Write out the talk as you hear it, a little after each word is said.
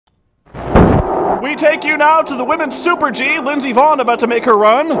We take you now to the women's Super G, Lindsey Vonn about to make her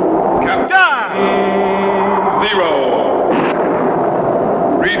run. Captain Zero.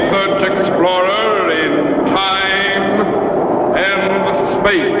 Research explorer in time and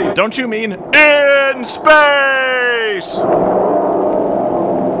space. Don't you mean in space?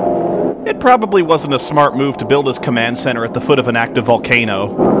 It probably wasn't a smart move to build his command center at the foot of an active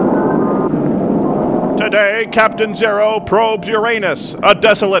volcano. Today, Captain Zero probes Uranus, a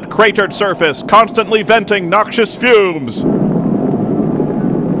desolate, cratered surface, constantly venting noxious fumes.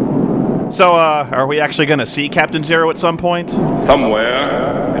 So, are we actually gonna see Captain Zero at some point?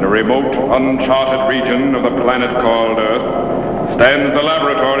 Somewhere, in a remote, uncharted region of the planet called Earth, stands the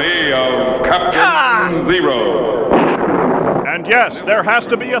laboratory of Captain Zero. And yes, there has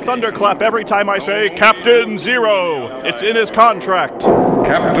to be a thunderclap every time I say Captain Zero. It's in his contract.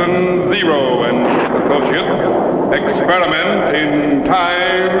 Captain Zero and associates experiment in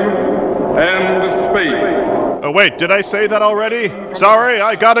time and space. Oh wait, did I say that already? Sorry,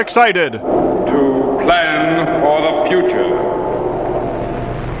 I got excited. To plan for the future.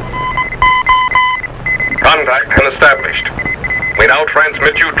 Contact established. We now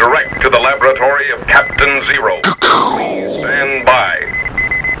transmit you direct to the laboratory of Captain Zero. Please stand by.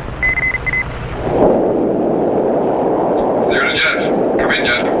 Zero to Jet. Come in,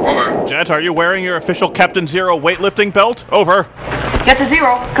 Jet. Over. Jet, are you wearing your official Captain Zero weightlifting belt? Over. Jet to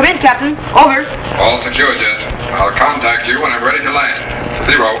Zero. Come in, Captain. Over. All secure, Jet. I'll contact you when I'm ready to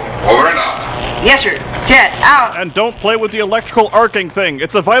land. Zero. Over and out. Yes, sir. Jet, out. And don't play with the electrical arcing thing.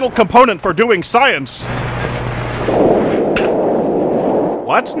 It's a vital component for doing science.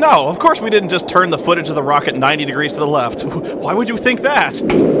 What? No, of course we didn't just turn the footage of the rocket 90 degrees to the left. Why would you think that?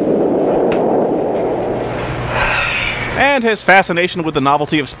 And his fascination with the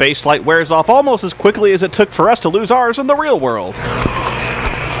novelty of spaceflight wears off almost as quickly as it took for us to lose ours in the real world.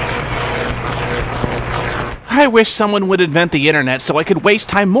 I wish someone would invent the internet so I could waste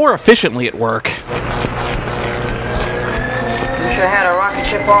time more efficiently at work. Wish I had a rocket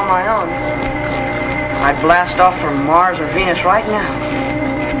ship all my own. I'd blast off for Mars or Venus right now.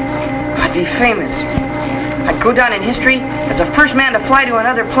 I'd be famous. I'd go down in history as the first man to fly to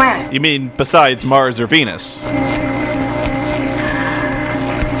another planet. You mean besides Mars or Venus?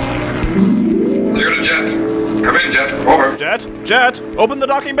 Zero to Jet. Come in, Jet. Over. Jet? Jet? Open the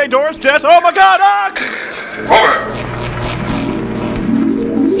docking bay doors, Jet! Oh my god! Ah! Over.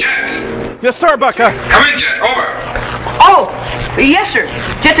 Jet. Yes, Starbuck! Come in, Jet. Over. Oh, yes, sir.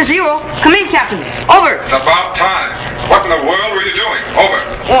 Jet to Zero. Come in, Captain. Over. It's about time. What in the world were you doing? Over.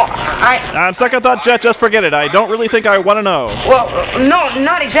 Well, On second thought, Jet, just forget it. I don't really think I want to know. Well, no,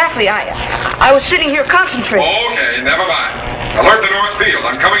 not exactly. I was sitting here concentrating. Okay, never mind. Alert the north field.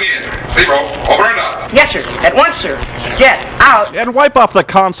 I'm coming in. Zero. Over and out. Yes, sir. At once, sir. Jet, out. And wipe off the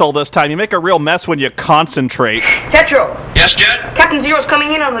console this time. You make a real mess when you concentrate. Tetro. Yes, Jet? Captain Zero's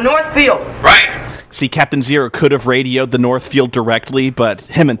coming in on the north field. Right. See, Captain Zero could have radioed the North Field directly, but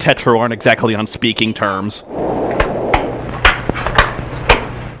him and Tetro aren't exactly on speaking terms.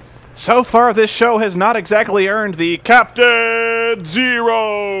 So far, this show has not exactly earned the Captain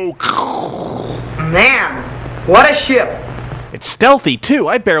Zero. Man, what a ship. It's stealthy, too.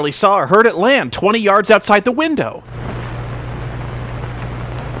 I barely saw or heard it land 20 yards outside the window.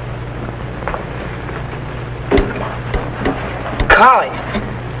 Golly,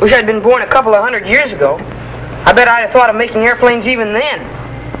 wish I'd been born a couple of 100 years ago. I bet I'd have thought of making airplanes even then.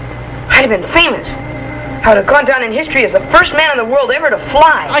 I'd have been famous. I would have gone down in history as the first man in the world ever to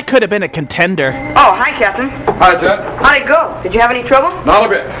fly. I could have been a contender. Oh, hi, Captain. Hi, Jet. How'd it go? Did you have any trouble? Not a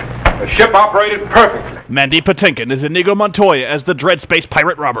bit. The ship operated perfectly. Mandy Patinkin is Inigo Montoya as the Dread Space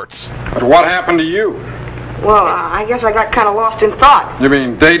Pirate Roberts. But what happened to you? Well, I guess I got kind of lost in thought. You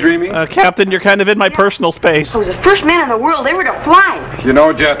mean daydreaming? Captain, you're kind of in my personal space. I was the first man in the world ever to fly. You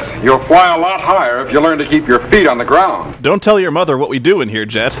know, Jet, you'll fly a lot higher if you learn to keep your feet on the ground. Don't tell your mother what we do in here,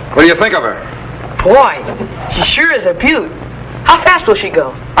 Jet. What do you think of her? Boy, she sure is a beaut. How fast will she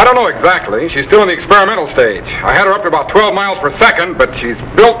go? I don't know exactly. She's still in the experimental stage. I had her up to about 12 miles per second, but she's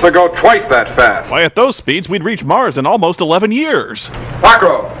built to go twice that fast. Why, at those speeds, we'd reach Mars in almost 11 years.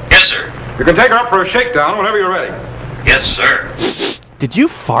 Macro, Yes, sir. you can take her up for a shakedown whenever you're ready. Yes, sir. Did you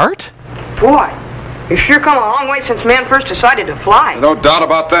fart? Boy, you sure come a long way since man first decided to fly. No doubt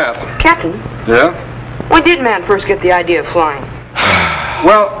about that. Captain, Yes? when did man first get the idea of flying?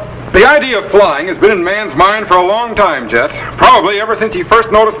 Well, the idea of flying has been in man's mind for a long time, Jet. Probably ever since he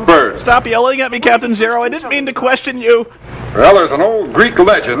first noticed birds. Stop yelling at me, Captain Zero. I didn't mean to question you. Well, there's an old Greek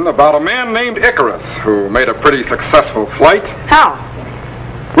legend about a man named Icarus who made a pretty successful flight How?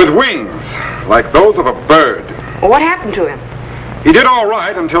 with wings like those of a bird. Well, what happened to him? He did all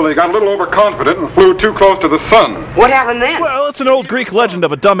right until he got a little overconfident and flew too close to the sun. What happened then? Well, it's an old Greek legend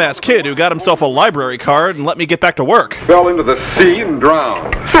of a dumbass kid who got himself a library card and let me get back to work. Fell into the sea and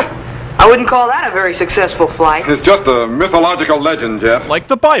drowned. I wouldn't call that a very successful flight. It's just a mythological legend, Jeff. Like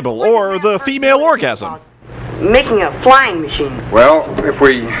the Bible or the female orgasm. Making a flying machine. Well, if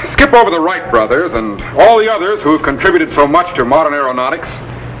we skip over the Wright brothers and all the others who've contributed so much to modern aeronautics,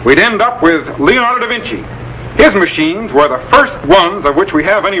 we'd end up with Leonardo da Vinci. His machines were the first ones of which we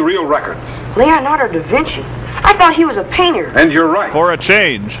have any real records. Leonardo da Vinci? I thought he was a painter. And you're right. For a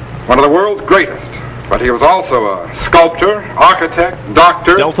change. One of the world's greatest. But he was also a sculptor, architect,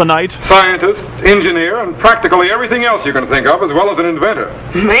 doctor, Delta Knight, scientist, engineer, and practically everything else you can think of, as well as an inventor.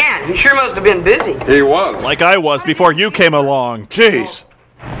 Man, he sure must have been busy. He was. like I was before you came along. Jeez.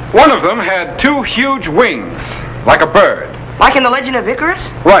 One of them had two huge wings, like a bird. Like in the Legend of Icarus?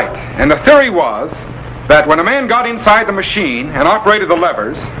 Right, and the theory was that when a man got inside the machine and operated the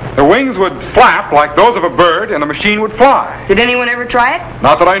levers, the wings would flap like those of a bird and the machine would fly. Did anyone ever try it?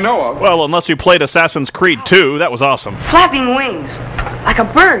 Not that I know of. Well, unless you played Assassin's Creed 2, that was awesome. Flapping wings. Like a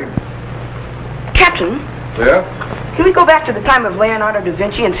bird. Captain, Yeah? can we go back to the time of Leonardo da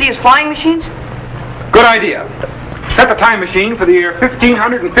Vinci and see his flying machines? Good idea. Set the time machine for the year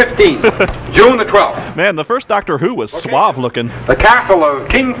 1515, June the 12th. Man, the first Doctor Who was suave looking. The castle of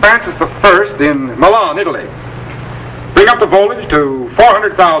King Francis I in Milan, Italy. Bring up the voltage to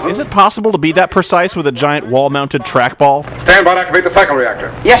 400,000. Is it possible to be that precise with a giant wall-mounted trackball? Stand by to activate the cycle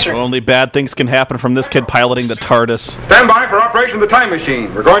reactor. Yes, sir. Only bad things can happen from this kid piloting the TARDIS. Stand by for operation of the time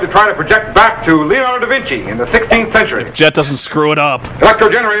machine. We're going to try to project back to Leonardo da Vinci in the 16th century. Jet doesn't screw it up.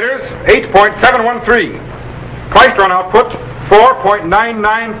 Electrogenerators, 8.713. Klystron output,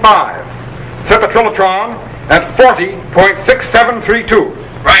 4.995. Set the trilotron at 40.6732.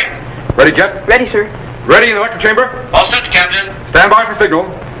 Right. Ready, Jet? Ready, sir. Ready in the electric chamber? All set, Captain. Stand by for signal.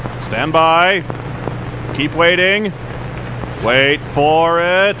 Stand by. Keep waiting. Wait for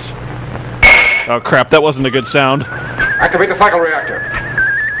it. Oh crap, that wasn't a good sound. Activate the cycle reactor.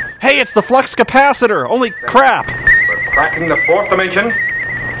 Hey, it's the flux capacitor. Only crap. We're cracking the fourth dimension.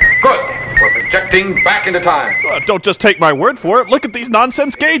 Good. We're projecting back into time. Don't just take my word for it. Look at these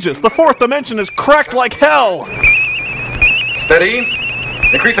nonsense gauges. The fourth dimension is cracked like hell. Steady.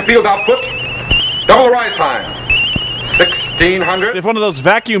 Increase the field output. Double the rise time. 1600. If one of those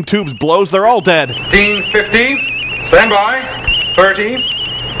vacuum tubes blows, they're all dead. 1550. Stand by. 30.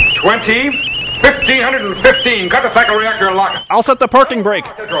 20. 1515. Cut the cycle reactor and lock it. I'll set the parking brake.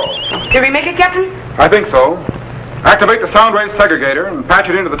 Control. Did we make it, Captain? I think so. Activate the sound wave segregator and patch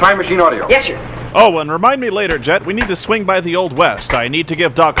it into the time machine audio. Yes, sir. Oh, and remind me later, Jet, we need to swing by the Old West. I need to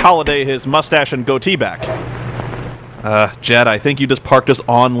give Doc Holliday his mustache and goatee back. Jet, I think you just parked us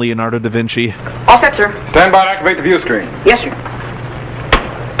on Leonardo da Vinci. All set, sir. Stand by to activate the view screen. Yes, sir.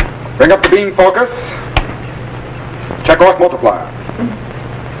 Bring up the beam focus. Check off multiplier.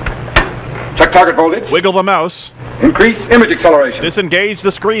 Check target voltage. Wiggle the mouse. Increase image acceleration. Disengage the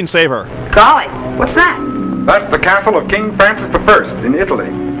screensaver. Golly, what's that? That's the castle of King Francis I in Italy.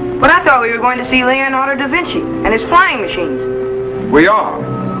 But I thought we were going to see Leonardo da Vinci and his flying machines. We are.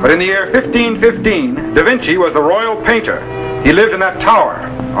 But in the year 1515, Da Vinci was the royal painter. He lived in that tower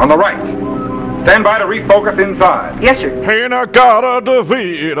on the right. Stand by to refocus inside. Yes, sir. Inagata de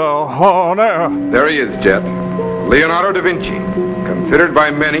vida, honey. There he is, Jet. Leonardo da Vinci, considered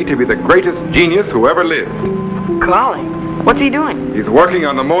by many to be the greatest genius who ever lived. Golly, what's he doing? He's working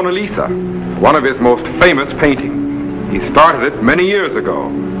on the Mona Lisa, one of his most famous paintings. He started it many years ago,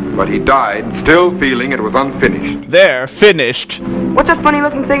 but he died still feeling it was unfinished. There, finished. What's that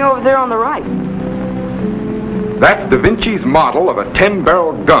funny-looking thing over there on the right? That's Da Vinci's model of a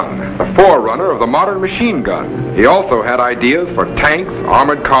 10-barrel gun, the forerunner of the modern machine gun. He also had ideas for tanks,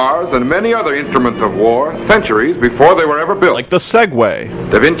 armored cars, and many other instruments of war centuries before they were ever built. Like the Segway.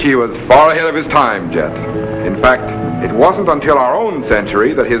 Da Vinci was far ahead of his time, Jet. In fact, it wasn't until our own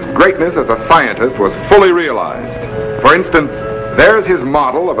century that his greatness as a scientist was fully realized. For instance, there's his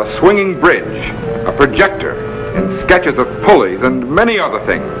model of a swinging bridge, a projector, and sketches of pulleys and many other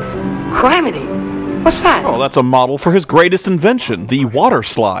things. Criminy. What's that? Oh, that's a model for his greatest invention, the water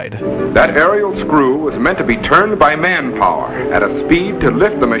slide. That aerial screw was meant to be turned by manpower at a speed to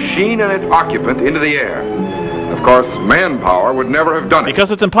lift the machine and its occupant into the air. Of course, manpower would never have done it.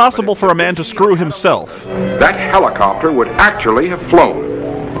 Because it's impossible for a man to screw himself. That helicopter would actually have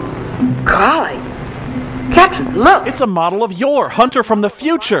flown. Golly. Captain, look. It's a model of your Hunter from the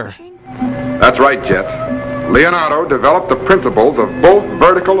future. That's right, Jet. Leonardo developed the principles of both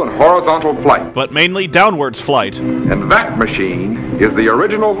vertical and horizontal flight. But mainly downwards flight. And that machine is the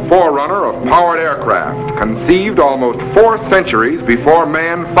original forerunner of powered aircraft, conceived almost 4 centuries before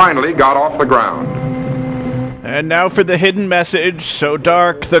man finally got off the ground. And now for the hidden message, so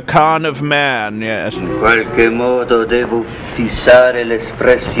dark the con of man, yes. In qualche modo devo fissare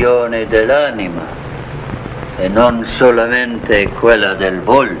l'espressione dell'anima, e non solamente quella del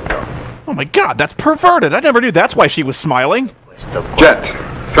volto. Oh my god, that's perverted! I never knew that's why she was smiling. Jet,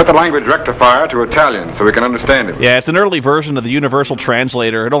 set the language rectifier to Italian so we can understand it. Yeah, it's an early version of the Universal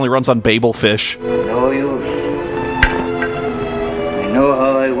Translator. It only runs on Babelfish. No use. I know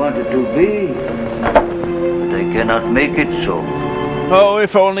how I want it to be, but I cannot make it so. Oh,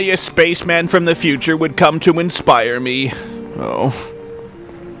 if only a spaceman from the future would come to inspire me. Oh.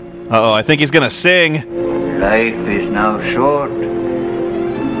 Uh-oh, I think he's gonna sing. Life is now short.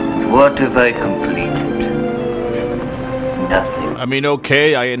 What have I completed? Nothing. I mean,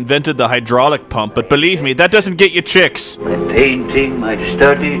 okay, I invented the hydraulic pump, but believe me, that doesn't get you chicks. My painting, my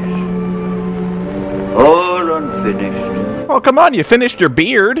studies, all unfinished. Oh, come on, you finished your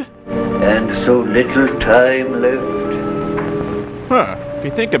beard. And so little time left. Huh. If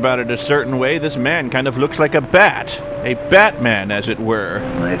you think about it a certain way, this man kind of looks like a bat. A Batman, as it were.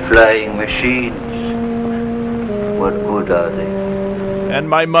 My flying machines, what good are they? And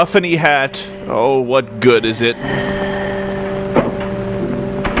my muffiny hat. Oh, what good is it?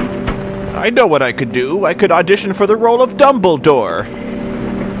 I know what I could do. I could audition for the role of Dumbledore.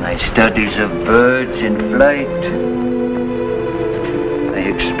 My studies of birds in flight. My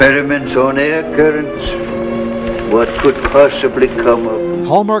experiments on air currents. What could possibly come of?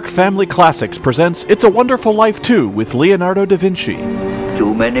 Hallmark Family Classics presents It's a Wonderful Life 2 with Leonardo da Vinci.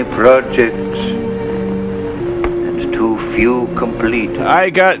 Too many projects. And too few complete. I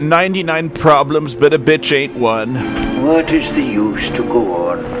got 99 problems, but a bitch ain't one. What is the use to go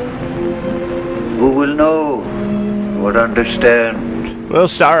on? Who will know or understand? Well,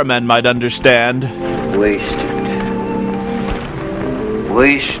 Saruman might understand. Wasted.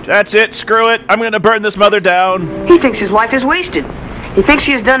 Waste. That's it, screw it. I'm gonna burn this mother down. He thinks his life is wasted. He thinks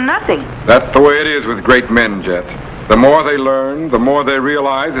he has done nothing. That's the way it is with great men, Jet. The more they learn, the more they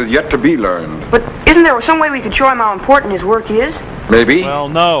realize is yet to be learned. But isn't there some way we could show him how important his work is? Maybe. Well,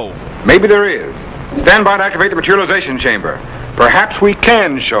 no. Maybe there is. Stand by to activate the materialization chamber. Perhaps we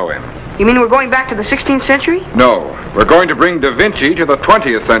can show him. You mean we're going back to the 16th century? No, we're going to bring Da Vinci to the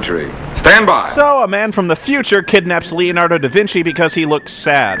 20th century. Stand by. So, a man from the future kidnaps Leonardo da Vinci because he looks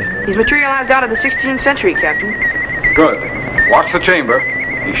sad. He's materialized out of the 16th century, Captain. Good. Watch the chamber.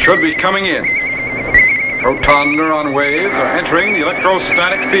 He should be coming in. Proton neuron waves are entering the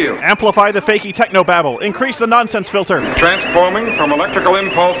electrostatic field. Amplify the fakey technobabble. Increase the nonsense filter. Transforming from electrical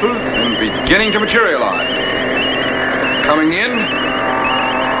impulses and beginning to materialize. Coming in.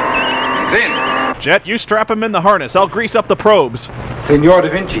 He's in. Jet, you strap him in the harness. I'll grease up the probes. Senor Da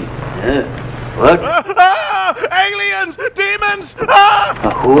Vinci. What? Ah! Aliens! Demons!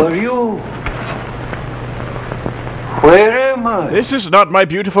 Ah! Who are you? Where am I? This is not my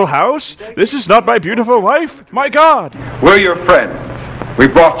beautiful house. This is not my beautiful wife. My God! We're your friends. We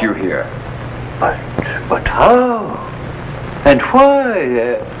brought you here. But how? And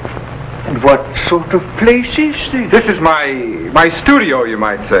why? And what sort of place is this? This is my studio, you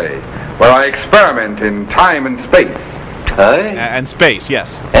might say, where I experiment in time and space. Time? And space,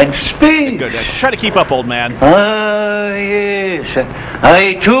 yes. And space? Good. Try to keep up, old man. Ah, yes.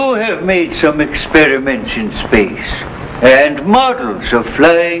 I too have made some experiments in space. And models of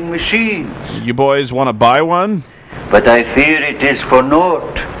flying machines. You boys want to buy one? But I fear it is for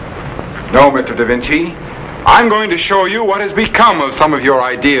naught. No, Mr. Da Vinci. I'm going to show you what has become of some of your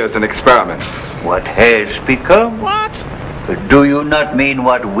ideas and experiments. What has become? What? But do you not mean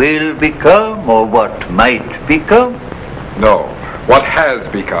what will become or what might become? No, what has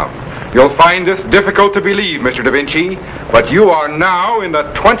become. You'll find this difficult to believe, Mr. Da Vinci, but you are now in the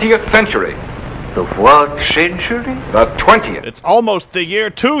 20th century. The what century? The 20th. It's almost the year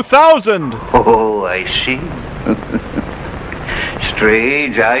 2000! Oh, I see.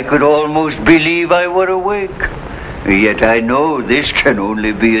 Strange, I could almost believe I were awake. Yet I know this can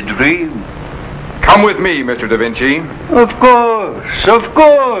only be a dream. Come with me, Mr. Da Vinci. Of course, of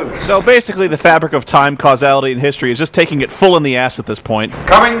course. So basically the fabric of time, causality, and history is just taking it full in the ass at this point.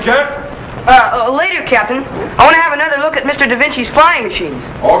 Coming, Jet? Later, Captain. I want to have another look at Mr. Da Vinci's flying machines.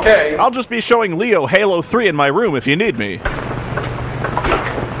 Okay. I'll just be showing Leo Halo 3 in my room if you need me.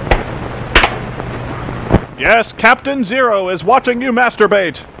 Yes, Captain Zero is watching you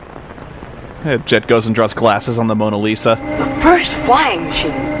masturbate. Jet goes and draws glasses on the Mona Lisa. The first flying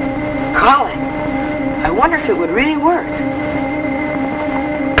machine. Colin. I wonder if it would really work.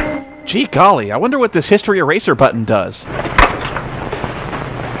 Gee golly, I wonder what this history eraser button does.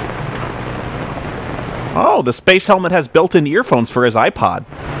 Oh, the space helmet has built-in earphones for his iPod.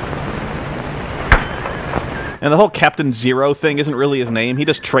 And the whole Captain Zero thing isn't really his name. He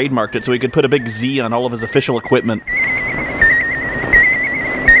just trademarked it so he could put a big Z on all of his official equipment.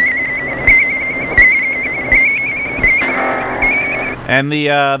 And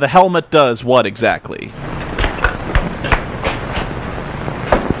the helmet does what exactly?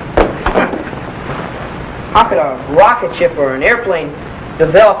 How could a rocket ship or an airplane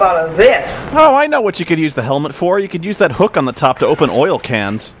develop out of this? Oh, I know what you could use the helmet for. You could use that hook on the top to open oil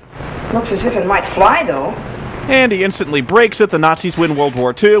cans. Looks as if it might fly, though. And he instantly breaks it, the Nazis win World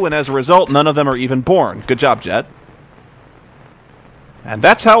War II, and as a result, none of them are even born. Good job, Jet. And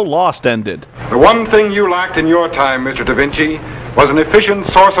that's how Lost ended. The one thing you lacked in your time, Mr. Da Vinci, was an efficient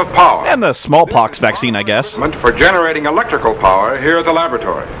source of power. And the smallpox vaccine, I guess. For generating electrical power here at the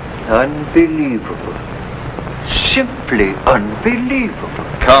laboratory. Unbelievable. Simply unbelievable.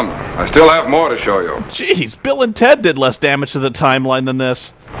 Come, I still have more to show you. Jeez, Bill and Ted did less damage to the timeline than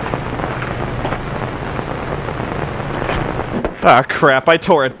this. Ah, crap, I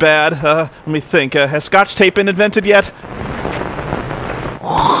tore it bad. Let me think. Has Scotch tape been invented yet?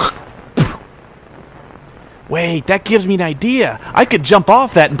 Wait, that gives me an idea. I could jump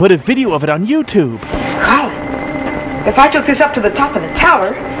off that and put a video of it on YouTube. Golly, if I took this up to the top of the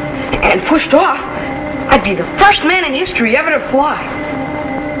tower and pushed off, I'd be the first man in history ever to fly.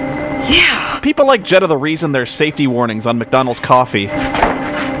 Yeah. People like Jet are the reason there's safety warnings on McDonald's coffee.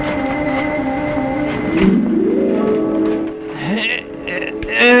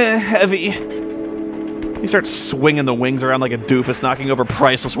 Heavy. He starts swinging the wings around like a doofus, knocking over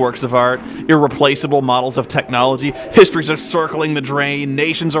priceless works of art, irreplaceable models of technology. Histories are circling the drain.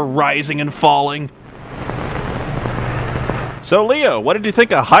 Nations are rising and falling. So, Leo, what did you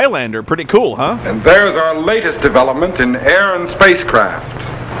think of Highlander? Pretty cool, huh? And there's our latest development in air and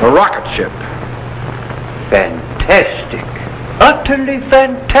spacecraft, the rocket ship. Fantastic. Utterly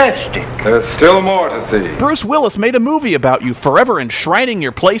fantastic. There's still more to see. Bruce Willis made a movie about you, forever enshrining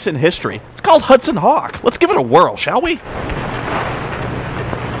your place in history. It's called Hudson Hawk. Let's give it a whirl, shall we?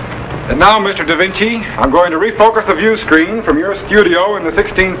 And now, Mr. Da Vinci, I'm going to refocus the view screen from your studio in the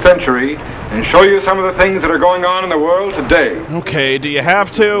 16th century and show you some of the things that are going on in the world today. Okay, do you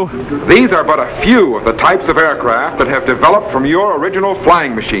have to? These are but a few of the types of aircraft that have developed from your original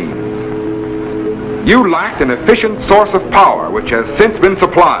flying machines. You lacked an efficient source of power, which has since been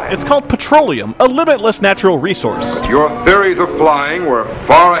supplied. It's called petroleum, a limitless natural resource. But your theories of flying were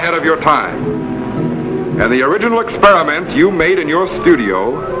far ahead of your time. And the original experiments you made in your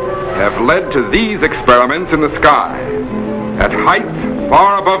studio have led to these experiments in the sky, at heights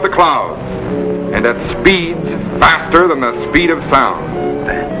far above the clouds, and at speeds faster than the speed of sound.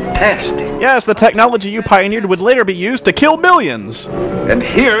 Fantastic. Yes, the technology you pioneered would later be used to kill millions. And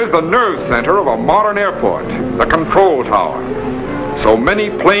here's the nerve center of a modern airport, the control tower. So many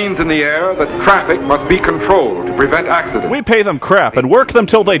planes in the air that traffic must be controlled to prevent accidents. We pay them crap and work them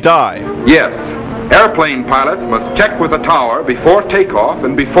till they die. Yes, airplane pilots must check with the tower before takeoff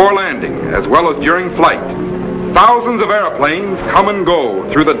and before landing, as well as during flight. Thousands of airplanes come and go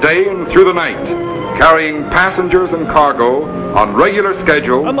through the day and through the night, carrying passengers and cargo on regular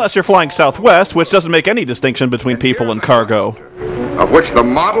schedule. Unless you're flying Southwest, which doesn't make any distinction between people and cargo. Of which the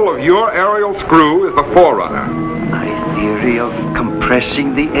model of your aerial screw is the forerunner. My theory of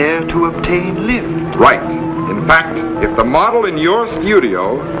compressing the air to obtain lift. Right. In fact, if the model in your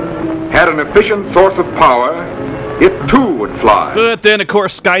studio had an efficient source of power, it too would fly. But then, of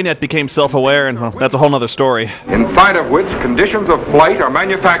course, Skynet became self-aware, and well, that's a whole other story. Inside of which conditions of flight are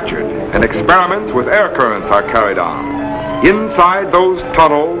manufactured, and experiments with air currents are carried on. Inside those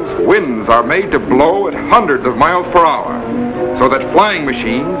tunnels, winds are made to blow at hundreds of miles per hour, so that flying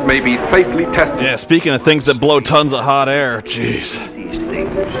machines may be safely tested. Yeah, speaking of things that blow tons of hot air, jeez.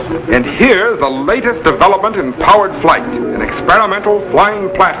 And here's the latest development in powered flight, an experimental flying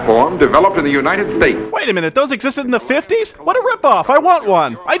platform developed in the United States. Wait a minute, those existed in the 50s? What a ripoff! I want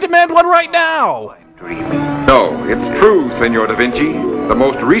one! I demand one right now! No, it's true, Senor Da Vinci. The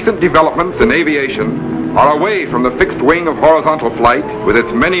most recent developments in aviation are away from the fixed wing of horizontal flight with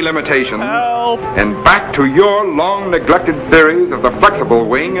its many limitations, Help! and back to your long-neglected theories of the flexible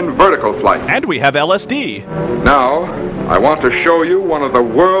wing and vertical flight. And we have LSD. Now, I want to show you one of the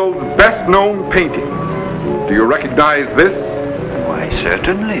world's best-known paintings. Do you recognize this? Why,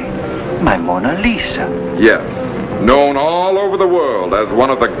 certainly. My Mona Lisa. Yes, known all over the world as one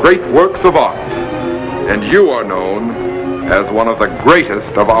of the great works of art. And you are known as one of the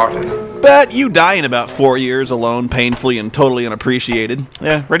greatest of artists. But you die in about 4 years alone, painfully and totally unappreciated.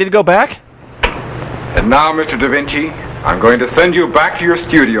 Yeah, ready to go back? And now, Mr. Da Vinci, I'm going to send you back to your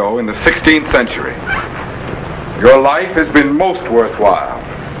studio in the 16th century. Your life has been most worthwhile,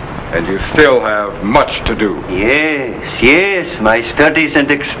 and you still have much to do. Yes, my studies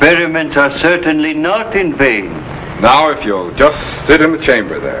and experiments are certainly not in vain. Now, if you'll just sit in the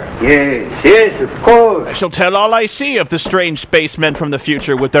chamber there. Yes, of course. I shall tell all I see of the strange spacemen from the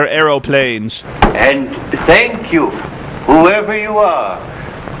future with their aeroplanes. And thank you, whoever you are,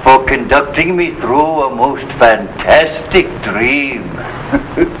 for conducting me through a most fantastic dream.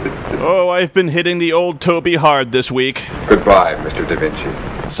 Oh, I've been hitting the old Toby hard this week. Goodbye, Mr. Da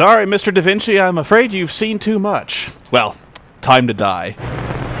Vinci. Sorry, Mr. Da Vinci, I'm afraid you've seen too much. Well, time to die.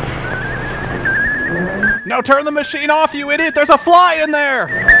 Now turn the machine off, you idiot! There's a fly in there!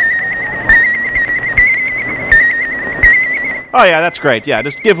 Oh yeah, that's great. Yeah,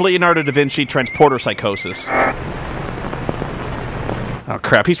 just give Leonardo da Vinci transporter psychosis. Oh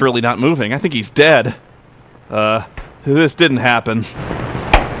crap, he's really not moving. I think he's dead. This didn't happen.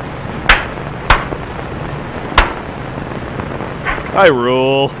 I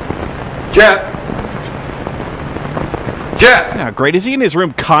rule. Jet! Yeah, great. Is he in his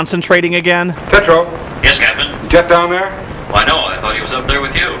room concentrating again? Tetro, Yes, Captain? Jet down there? Why, no, I thought he was up there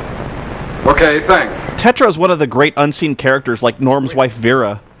with you. Okay, thanks. Tetra's one of the great unseen characters like Norm's wife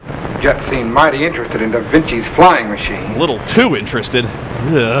Vera. Jet seemed mighty interested in Da Vinci's flying machine. A little too interested.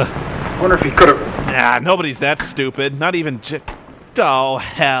 Ugh. Wonder if he could have... Nah, nobody's that stupid. Not even Oh,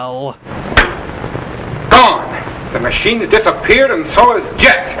 hell. Gone! The machine has disappeared and so has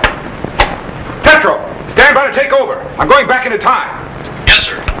Jet! Tetro, stand by to take over. I'm going back into time. Yes,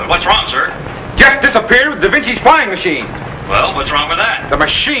 sir. But what's wrong, sir? Jet disappeared with Da Vinci's flying machine. Well, what's wrong with that? The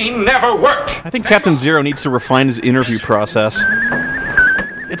machine never worked. I think Captain Zero needs to refine his interview process.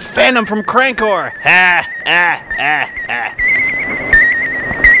 It's Phantom from Crankor! Ha! Ha! Ha! Ha!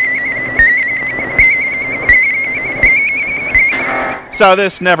 So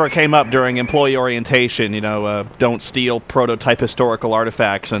this never came up during employee orientation, you know, don't steal prototype historical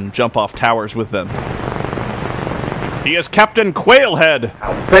artifacts and jump off towers with them. He is Captain Quailhead!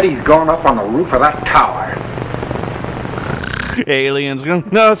 I'll bet he's gone up on the roof of that tower. Aliens.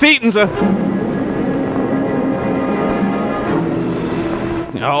 No, Thetans.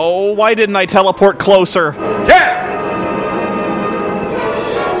 Oh, why didn't I teleport closer? Jet!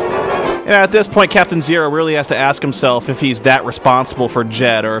 Yeah, at this point, Captain Zero really has to ask himself if he's that responsible for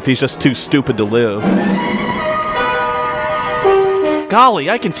Jet or if he's just too stupid to live. Golly,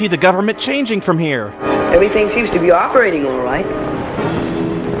 I can see the government changing from here. Everything seems to be operating all right.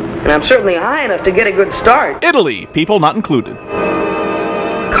 And I'm certainly high enough to get a good start. Italy, people not included.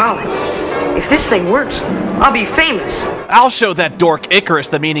 Colin, if this thing works, I'll be famous. I'll show that dork Icarus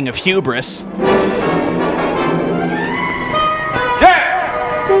the meaning of hubris.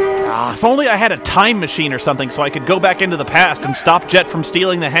 If only I had a time machine or something so I could go back into the past and stop Jet from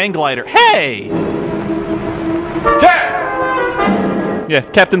stealing the hang glider. Hey! Jet! Yeah,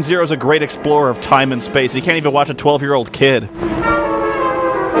 Captain Zero's a great explorer of time and space. He can't even watch a 12-year-old kid.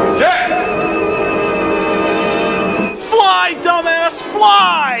 Jet! Fly, dumbass,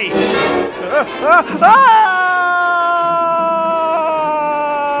 fly!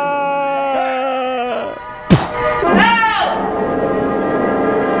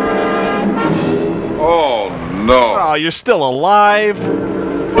 Oh, no. Oh, you're still alive?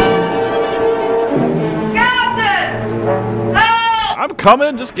 Captain! Help! I'm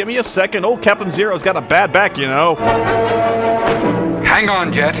coming, just give me a second. Old Captain Zero's got a bad back, you know. Hang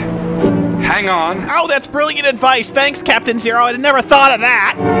on, Jet. Hang on. Oh, that's brilliant advice. Thanks, Captain Zero. I'd never thought of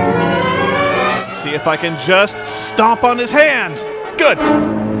that. Let's see if I can just stomp on his hand. Good.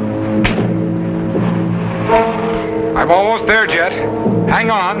 I'm almost there, Jet. Hang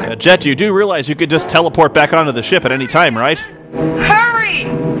on. Jet, you do realize you could just teleport back onto the ship at any time, right? Hurry!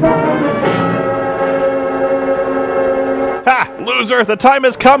 Ha! Loser! The time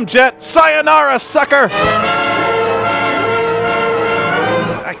has come, Jet! Sayonara, sucker!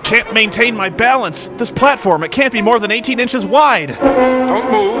 I can't maintain my balance. This platform, it can't be more than 18 inches wide. Don't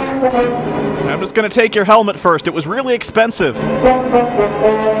move. I'm just gonna take your helmet first. It was really expensive.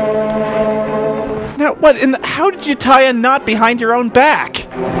 Now, what in the... How did you tie a knot behind your own back?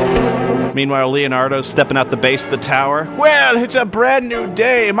 Meanwhile, Leonardo's stepping out the base of the tower. Well, it's a brand new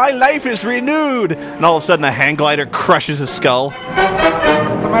day. My life is renewed. And all of a sudden, a hang glider crushes his skull. What's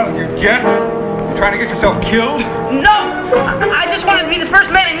the matter with you, Jet? You trying to get yourself killed? No! I just wanted to be the first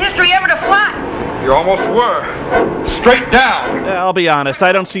man in history ever to fly. You almost were. Straight down. I'll be honest,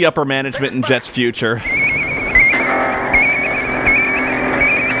 I don't see upper management in Jet's future.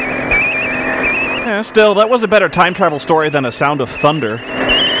 Still, that was a better time travel story than A Sound of Thunder.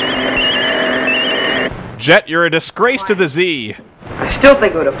 Jet, you're a disgrace to the Z. I still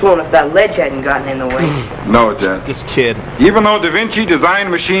think it would have flown if that ledge hadn't gotten in the way. No, Jet. This kid. Even though Da Vinci designed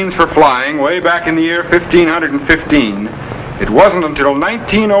machines for flying way back in the year 1515, it wasn't until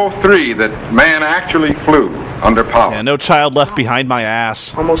 1903 that man actually flew under power. Yeah, no child left behind my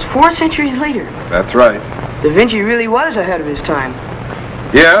ass. Almost 4 centuries later. That's right. Da Vinci really was ahead of his time.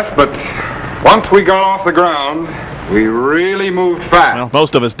 Yes, but once we got off the ground, we really moved fast. Well,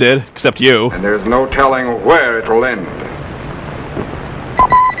 most of us did, except you. And there's no telling where it'll end.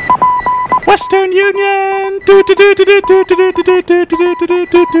 Western Union! Be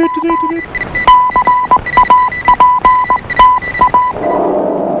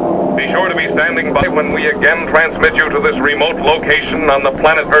sure to be standing by when we again transmit you to this remote location on the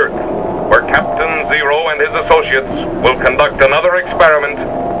planet Earth, where Captain Zero and his associates will conduct another experiment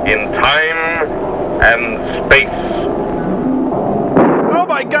in time and space. Oh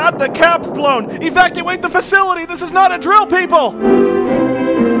my god, the cap's blown! Evacuate the facility! This is not a drill, people!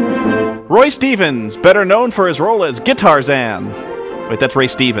 Roy Stevens, better known for his role as Guitarzan. Wait, that's Ray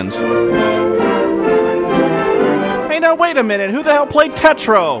Stevens. Hey, now wait a minute, who the hell played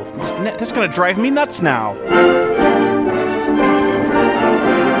Tetro? That's gonna drive me nuts now.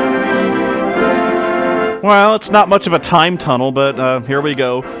 Well, it's not much of a time tunnel, but here we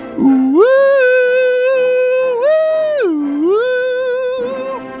go. Woo!